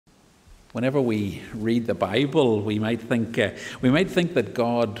Whenever we read the Bible, we might think that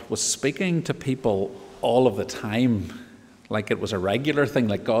God was speaking to people all of the time, like it was a regular thing,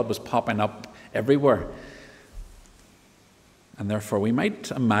 like God was popping up everywhere. And therefore, we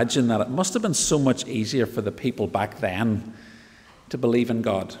might imagine that it must have been so much easier for the people back then to believe in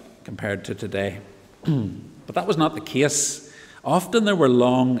God compared to today. But that was not the case. Often there were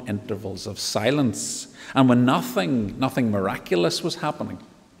long intervals of silence, and when nothing miraculous was happening.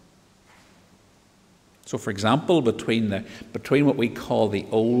 So, for example, between what we call the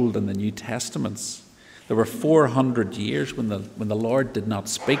Old and the New Testaments, there were 400 years when the Lord did not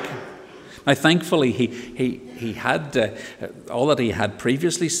speak. Now, thankfully, he had all that he had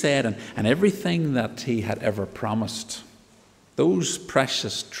previously said and everything that he had ever promised. Those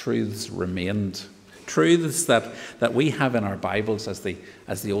precious truths remained, truths that we have in our Bibles as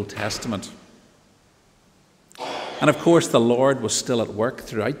the Old Testament. And of course, the Lord was still at work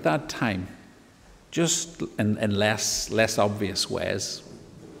throughout that time, just in less obvious ways.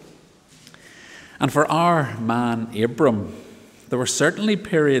 And for our man Abram, there were certainly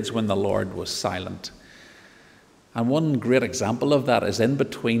periods when the Lord was silent. And one great example of that is in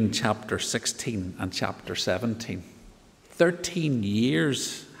between chapter 16 and chapter 17. 13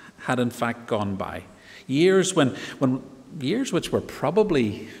 years had in fact gone by. Years which were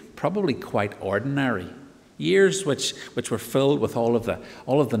probably quite ordinary. Years which were filled with all of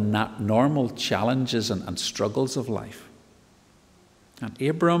the normal challenges and struggles of life. And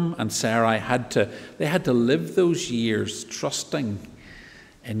Abram and Sarai had to live those years trusting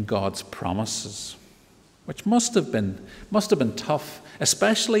in God's promises, which must have been tough,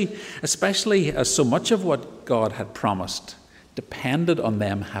 especially as so much of what God had promised depended on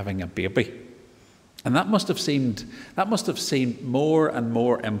them having a baby. And that must have seemed more and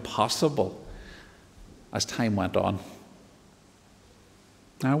more impossible as time went on.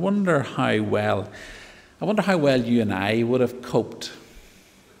 I wonder how well you and I would have coped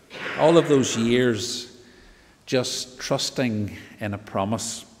all of those years just trusting in a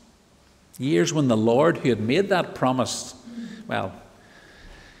promise. Years when the Lord who had made that promise, well,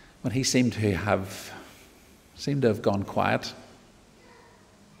 when he seemed to have gone quiet.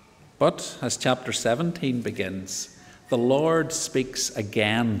 But as chapter 17 begins, the Lord speaks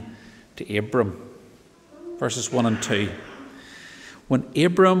again to Abram. Verses 1 and 2. When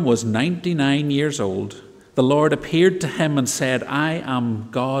Abram was 99 years old, the Lord appeared to him and said, I am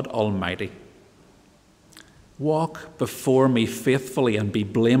God Almighty. Walk before me faithfully and be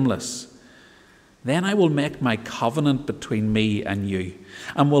blameless. Then I will make my covenant between me and you,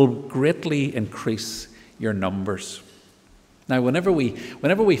 and will greatly increase your numbers. Now, whenever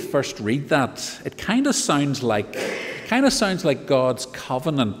we first read that, it kind of sounds like God's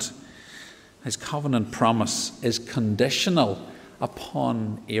covenant. His covenant promise is conditional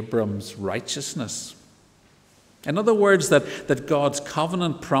upon Abram's righteousness. In other words, that God's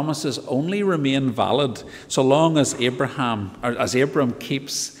covenant promises only remain valid so long as Abram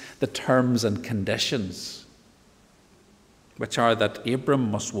keeps the terms and conditions, which are that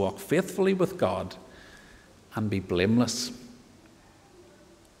Abram must walk faithfully with God and be blameless.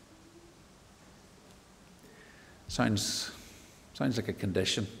 Sounds like a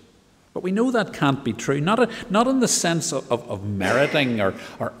condition. But we know that can't be true, not in the sense of meriting or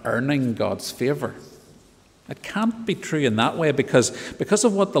earning God's favour. It can't be true in that way because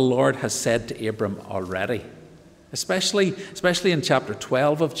of what the Lord has said to Abram already, especially in chapter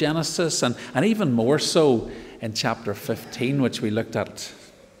 12 of Genesis, and even more so in chapter 15, which we looked at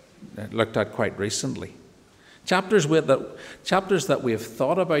quite recently. Chapters that we have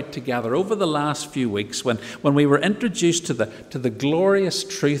thought about together over the last few weeks when we were introduced to the glorious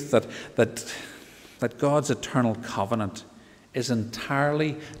truth that God's eternal covenant is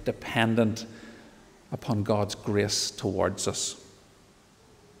entirely dependent upon God's grace towards us.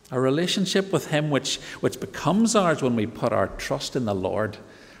 A relationship with him which becomes ours when we put our trust in the Lord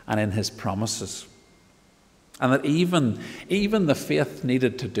and in his promises. And that even the faith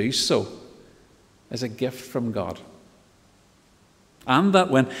needed to do so is a gift from God. And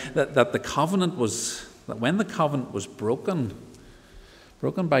that when the covenant was broken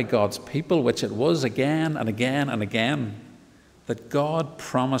by God's people, which it was again and again and again, that God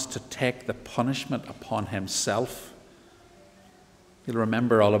promised to take the punishment upon himself. You'll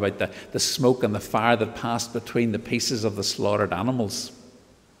remember all about the smoke and the fire that passed between the pieces of the slaughtered animals.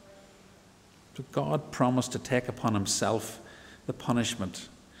 So God promised to take upon himself the punishment,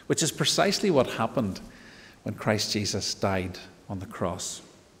 which is precisely what happened when Christ Jesus died on the cross.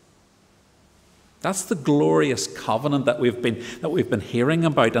 That's the glorious covenant that we've been hearing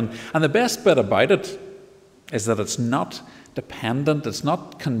about, and the best bit about it is that it's not dependent, it's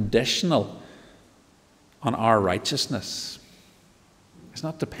not conditional on our righteousness. It's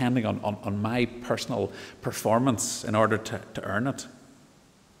not depending on my personal performance in order to earn it.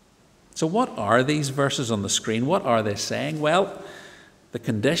 So what are these verses on the screen? What are they saying? Well, the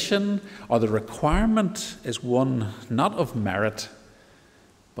condition or the requirement is one not of merit,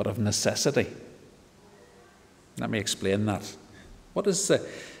 but of necessity. Let me explain that. What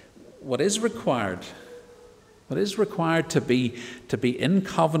is required? What is required to be in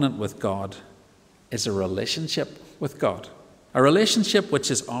covenant with God is a relationship with God. A relationship which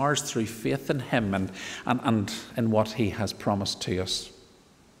is ours through faith in Him and in what He has promised to us.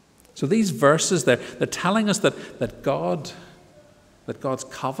 So these verses, they're telling us that God's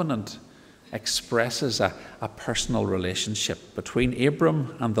covenant expresses a personal relationship between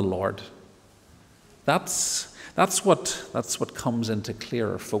Abram and the Lord. That's what comes into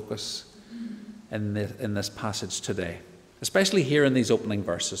clearer focus in this passage today, especially here in these opening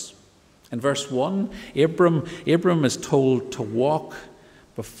verses. In verse 1, Abram is told to walk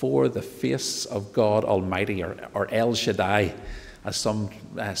before the face of God Almighty, or El Shaddai, as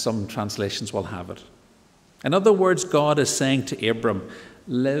some translations will have it. In other words, God is saying to Abram,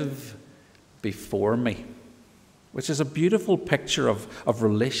 live before me, which is a beautiful picture of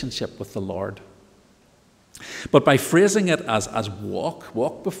relationship with the Lord. But by phrasing it as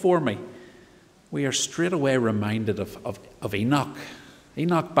walk before me, we are straight away reminded of Enoch.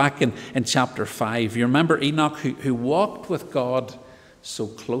 Enoch back in chapter 5. You remember Enoch who walked with God so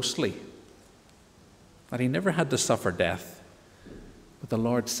closely that he never had to suffer death. But the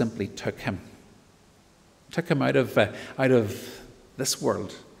Lord simply took him out of this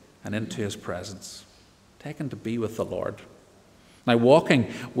world and into His presence, taken to be with the Lord. Now, walking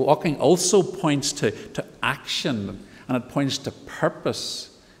also points to action, and it points to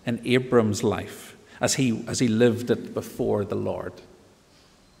purpose in Abram's life as he lived it before the Lord.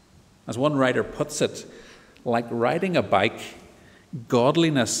 As one writer puts it, like riding a bike,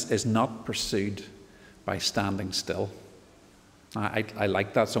 godliness is not pursued by standing still. I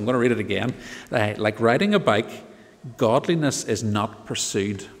like that, so I'm going to read it again. Like riding a bike, godliness is not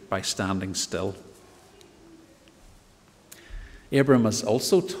pursued by standing still. Abram is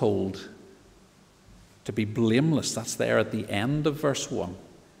also told to be blameless. That's there at the end of verse 1.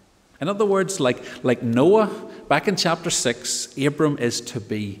 In other words, like Noah, back in chapter 6, Abram is to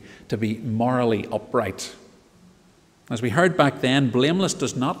be morally upright. As we heard back then, blameless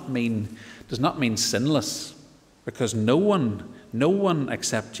does not mean sinless, because no one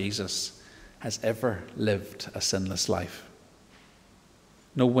except Jesus has ever lived a sinless life.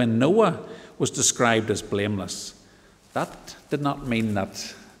 No, when Noah was described as blameless, that did not mean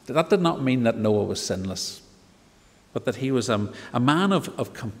that Noah was sinless, but that he was a man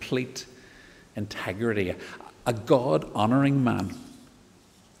of complete integrity, a God-honoring man.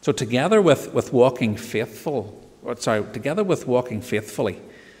 So together with walking faithfully,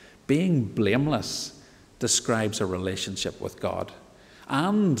 being blameless describes a relationship with God.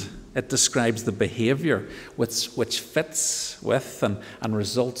 And it describes the behaviour which fits with and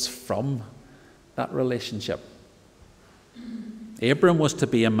results from that relationship. Abram was to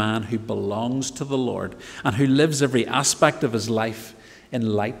be a man who belongs to the Lord and who lives every aspect of his life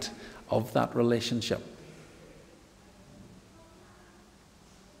in light of that relationship.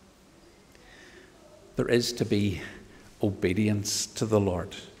 There is to be obedience to the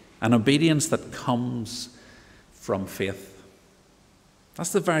Lord, an obedience that comes from faith.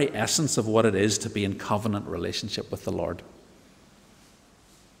 That's the very essence of what it is to be in covenant relationship with the Lord.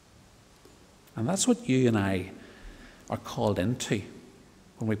 And that's what you and I are called into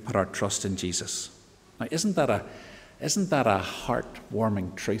when we put our trust in Jesus. Now, isn't that a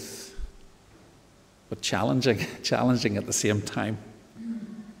heartwarming truth, but challenging at the same time?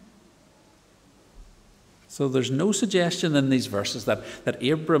 So there's no suggestion in these verses that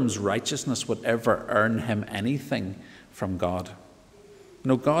Abram's righteousness would ever earn him anything from God.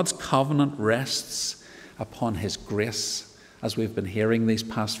 No, God's covenant rests upon His grace, as we've been hearing these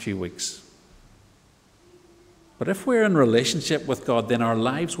past few weeks. But if we're in relationship with God, then our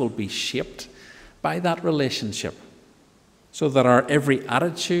lives will be shaped by that relationship, so that our every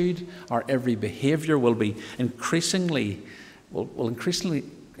attitude, our every behaviour will be increasingly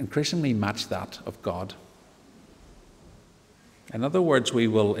match that of God. In other words, we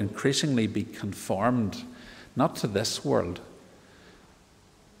will increasingly be conformed, not to this world,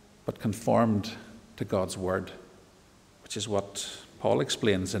 but conformed to God's Word, which is what Paul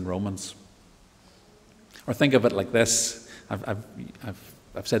explains in Romans. Or think of it like this. I've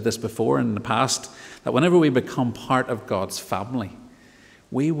said this before in the past, that whenever we become part of God's family,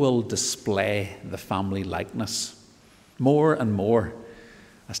 we will display the family likeness. more and more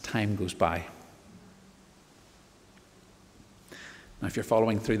as time goes by. Now, if you're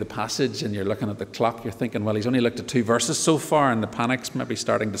following through the passage and you're looking at the clock, you're thinking, well, he's only looked at 2 verses so far and the panic's maybe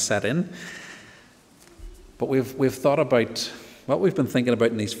starting to set in. But we've thought about what we've been thinking about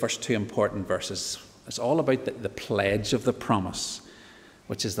in these first 2 important verses. It's all about the pledge of the promise,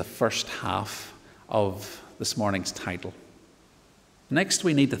 which is the first half of this morning's title. Next,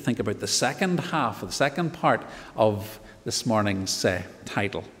 we need to think about the second half, or the second part of this morning's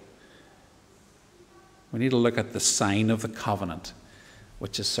title. We need to look at the sign of the covenant,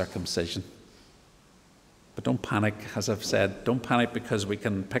 which is circumcision. But don't panic, as I've said. Don't panic, because we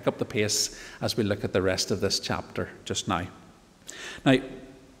can pick up the pace as we look at the rest of this chapter just now. Now,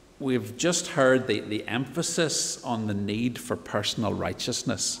 we've just heard the emphasis on the need for personal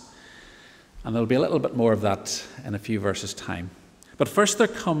righteousness. And there'll be a little bit more of that in a few verses' time. But first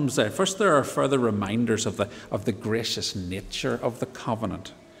there are further reminders of the gracious nature of the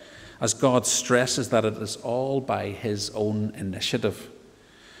covenant, as God stresses that it is all by his own initiative.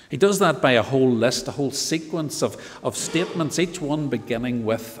 He does that by a whole list, a whole sequence of statements, each one beginning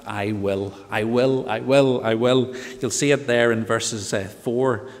with, I will, I will, I will, I will. You'll see it there in verses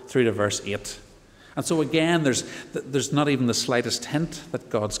 4 through to verse 8. And so again, there's not even the slightest hint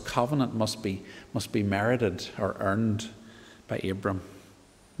that God's covenant must be merited or earned by Abram.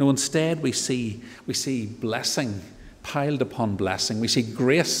 No, instead we see blessing piled upon blessing. We see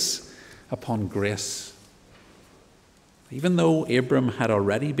grace upon grace. Even though Abram had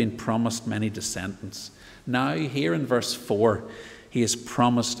already been promised many descendants, now here in verse 4, he is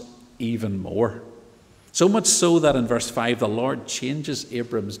promised even more. So much so that in verse 5, the Lord changes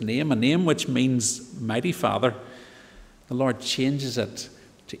Abram's name, a name which means mighty father. The Lord changes it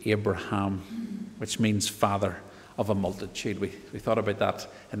to Abraham, which means father of a multitude. We thought about that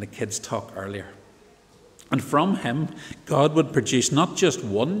in the kids' talk earlier. And from him, God would produce not just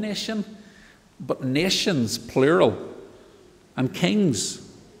one nation, but nations, plural, and kings.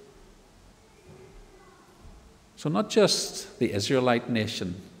 So not just the Israelite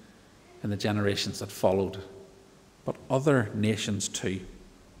nation in the generations that followed, but other nations too.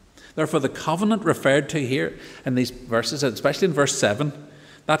 Therefore, the covenant referred to here in these verses, especially in verse 7,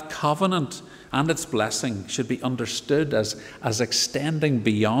 that covenant and its blessing should be understood as extending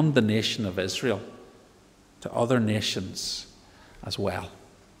beyond the nation of Israel to other nations as well.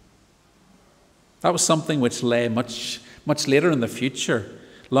 That was something which lay much later in the future,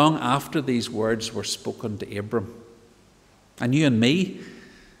 long after these words were spoken to Abram. And you and me,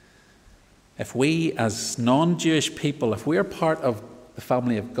 if we as non-Jewish people, if we are part of the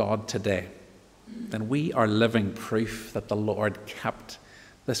family of God today, then we are living proof that the Lord kept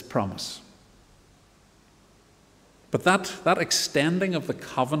this promise. But that extending of the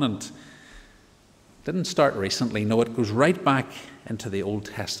covenant didn't start recently. No, it goes right back into the Old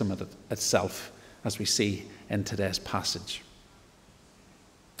Testament itself, as we see in today's passage.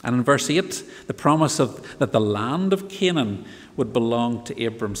 And in verse 8, the promise that the land of Canaan would belong to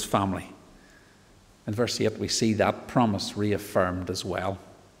Abram's family. In verse 8, we see that promise reaffirmed as well.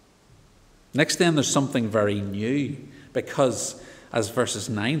 Next then, there's something very new, because as verses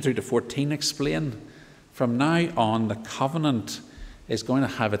 9 through to 14 explain, from now on the covenant is going to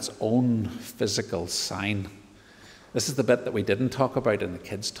have its own physical sign. This is the bit that we didn't talk about in the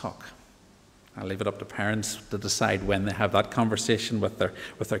kids' talk. I'll leave it up to parents to decide when they have that conversation with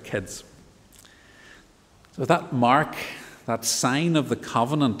their kids. So that mark, that sign of the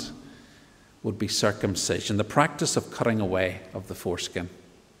covenant, would be circumcision, the practice of cutting away of the foreskin.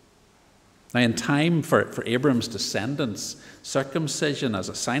 Now, in time for Abram's descendants, circumcision as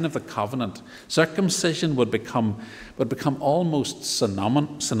a sign of the covenant, circumcision would become almost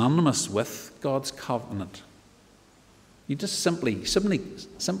synonymous with God's covenant. You just simply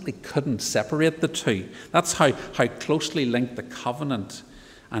couldn't separate the two. That's how closely linked the covenant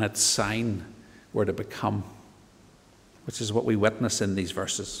and its sign were to become, which is what we witness in these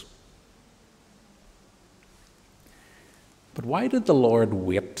verses. But why did the Lord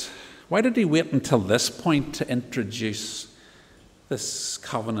wait? Why did he wait until this point to introduce this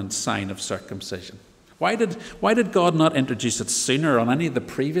covenant sign of circumcision? Why did God not introduce it sooner, on any of the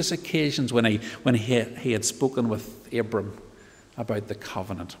previous occasions when he had spoken with Abram about the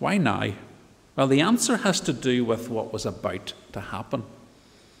covenant? Why now? Well, the answer has to do with what was about to happen.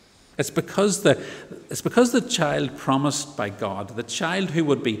 It's because the child promised by God, the child who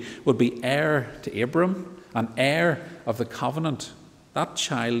would be heir to Abram, an heir of the covenant, that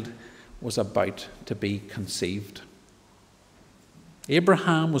child was about to be conceived.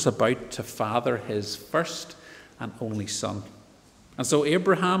 Abraham was about to father his first and only son. And so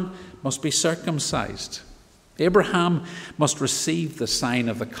Abraham must be circumcised. Abraham must receive the sign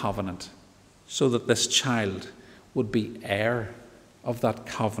of the covenant so that this child would be heir of that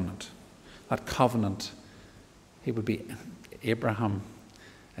covenant. That covenant, he would be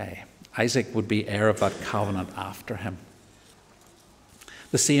Isaac would be heir of that covenant after him.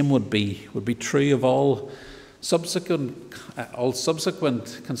 The same would be true of all subsequent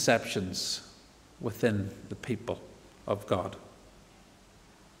conceptions within the people of God.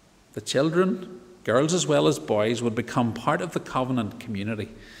 The children, girls as well as boys, would become part of the covenant community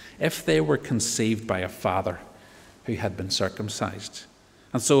if they were conceived by a father who had been circumcised.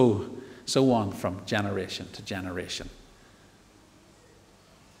 And so on from generation to generation.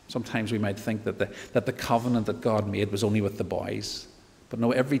 Sometimes we might think that the covenant that God made was only with the boys. But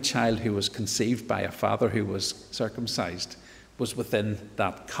no, every child who was conceived by a father who was circumcised was within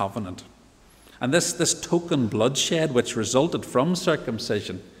that covenant. And this token bloodshed which resulted from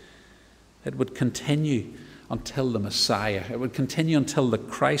circumcision, it would continue until the Messiah. It would continue until the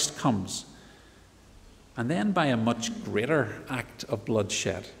Christ comes. And then by a much greater act of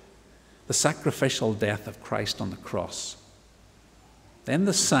bloodshed, the sacrificial death of Christ on the cross. Then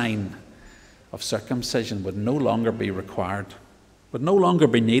the sign of circumcision would no longer be required, would no longer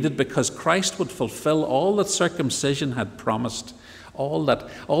be needed, because Christ would fulfill all that circumcision had promised, all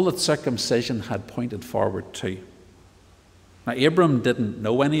that circumcision had pointed forward to. Now, Abram didn't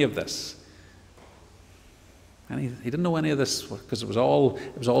know any of this. And he didn't know any of this because it was all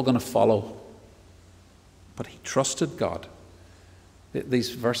going to follow. But he trusted God. These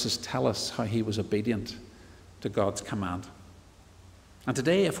verses tell us how he was obedient to God's command. And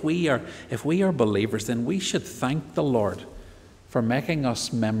today, if we are believers, then we should thank the Lord for making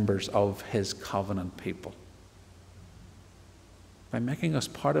us members of his covenant people. By making us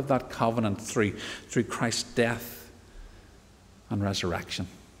part of that covenant through Christ's death and resurrection.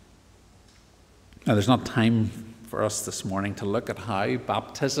 Now, there's not time for us this morning to look at how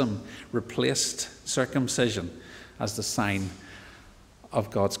baptism replaced circumcision as the sign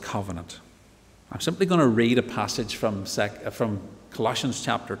of God's covenant. I'm simply going to read a passage from Colossians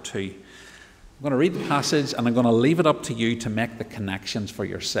chapter 2. I'm going to read the passage and I'm going to leave it up to you to make the connections for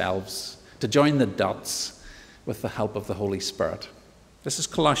yourselves, to join the dots with the help of the Holy Spirit. This is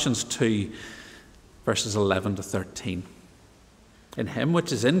Colossians 2, verses 11 to 13. In him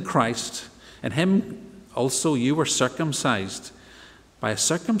which is in Christ, in him also you were circumcised by a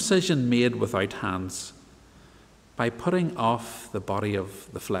circumcision made without hands, by putting off the body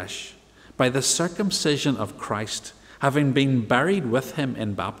of the flesh, by the circumcision of Christ, having been buried with him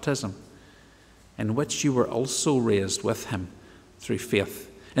in baptism, in which you were also raised with him through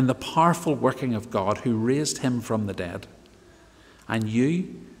faith, in the powerful working of God who raised him from the dead. And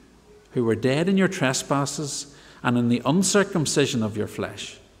you, who were dead in your trespasses and in the uncircumcision of your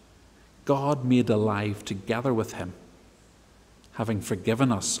flesh, God made alive together with him, having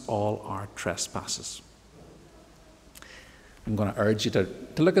forgiven us all our trespasses. I'm going to urge you to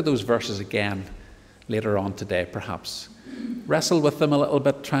look at those verses again later on today, perhaps. Wrestle with them a little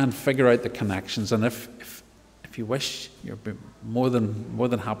bit, try and figure out the connections. And if you wish, you're more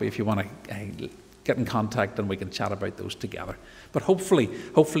than happy if you want to get in contact and we can chat about those together. But hopefully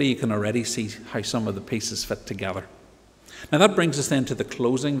you can already see how some of the pieces fit together. Now that brings us then to the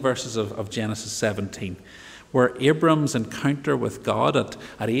closing verses of Genesis 17, where Abram's encounter with God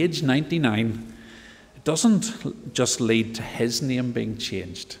at age 99, it doesn't just lead to his name being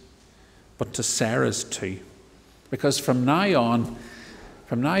changed, but to Sarah's too. Because from now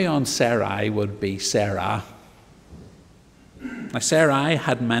on, Sarai would be Sarah. Now, Sarai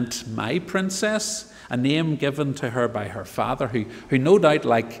had meant my princess, a name given to her by her father, who no doubt,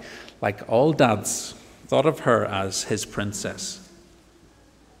 like all dads, thought of her as his princess.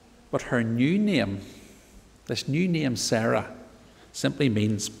 But her new name, this new name Sarah, simply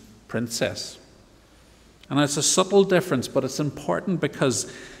means princess. And it's a subtle difference, but it's important because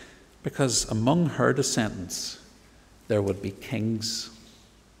among her descendants there would be kings.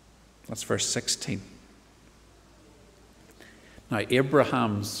 That's verse 16. Now,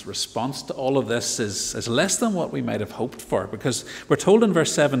 Abraham's response to all of this is less than what we might have hoped for, because we're told in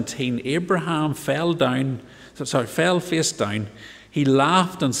verse 17, Abraham fell face down. He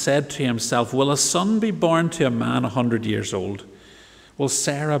laughed and said to himself, will a son be born to a man 100 years old? Will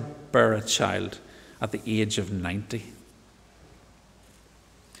Sarah bear a child at the age of 90?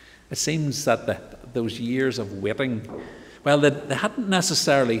 It seems that those years of waiting, well, they hadn't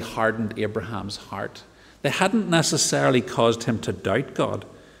necessarily hardened Abraham's heart. They hadn't necessarily caused him to doubt God.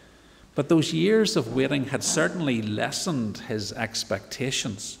 But those years of waiting had certainly lessened his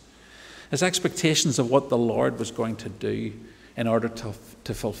expectations of what the Lord was going to do in order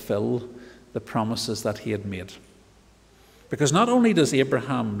to fulfill the promises that he had made. Because not only does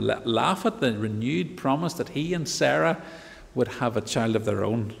Abraham laugh at the renewed promise that he and Sarah would have a child of their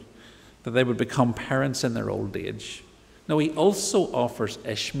own, that they would become parents in their old age. No, he also offers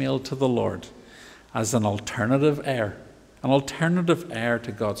Ishmael to the Lord as an alternative heir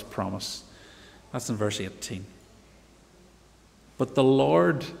to God's promise. That's in verse 18. But the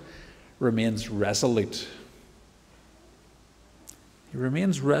Lord remains resolute. He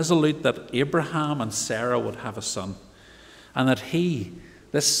remains resolute that Abraham and Sarah would have a son, and that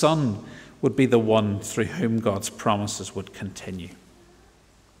this son, would be the one through whom God's promises would continue.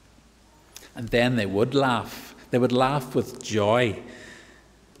 And then they would laugh. They would laugh with joy,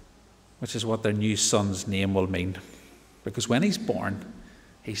 which is what their new son's name will mean. Because when he's born,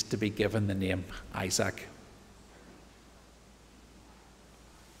 he's to be given the name Isaac.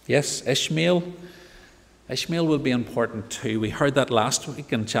 Yes, Ishmael will be important too. We heard that last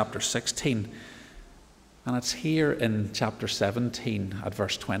week in chapter 16. And it's here in chapter 17 at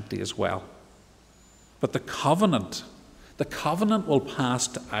verse 20 as well. But the covenant will pass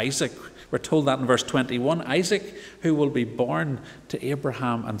to Isaac. We're told that in verse 21. Isaac, who will be born to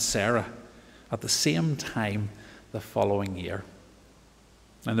Abraham and Sarah at the same time the following year.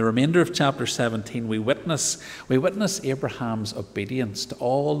 In the remainder of chapter 17, we witness Abraham's obedience to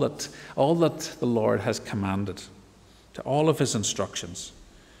all that the Lord has commanded, to all of his instructions.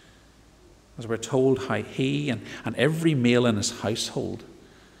 As we're told how he and every male in his household,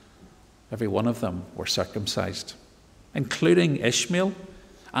 every one of them were circumcised, including Ishmael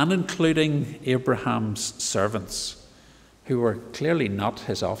and including Abraham's servants, who were clearly not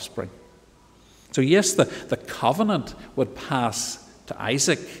his offspring. So yes, the covenant would pass to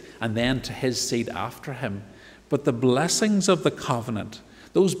Isaac and then to his seed after him. But the blessings of the covenant,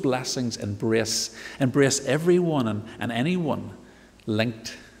 those blessings embrace everyone and anyone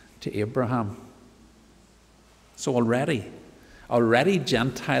linked to Abraham. So already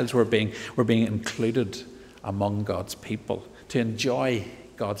Gentiles were being included among God's people to enjoy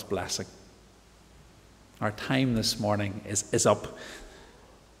God's blessing. Our time this morning is up.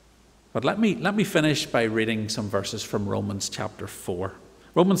 But let me finish by reading some verses from Romans chapter 4.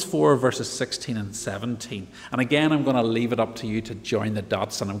 Romans 4 verses 16 and 17. And again, I'm going to leave it up to you to join the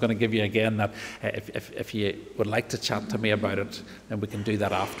dots, and I'm going to give you again that if you would like to chat to me about it, then we can do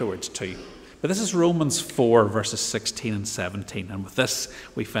that afterwards too. But this is Romans 4 verses 16 and 17, and with this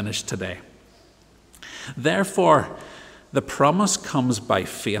we finish today. Therefore, the promise comes by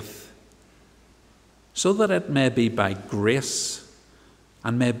faith, so that it may be by grace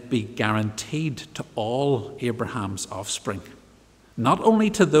and may be guaranteed to all Abraham's offspring, not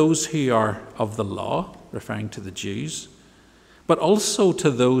only to those who are of the law, referring to the Jews, but also to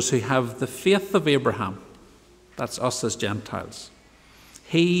those who have the faith of Abraham. That's us as Gentiles.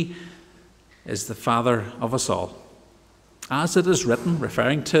 He is the father of us all. As it is written,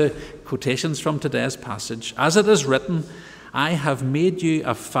 referring to quotations from today's passage, as it is written, I have made you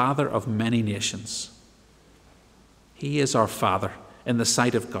a father of many nations. He is our Father in the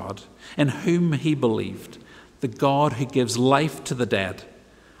sight of God, in whom he believed, the God who gives life to the dead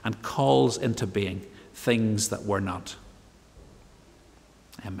and calls into being things that were not.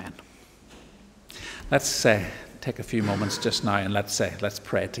 Amen. Let's take a few moments just now and let's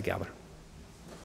pray together.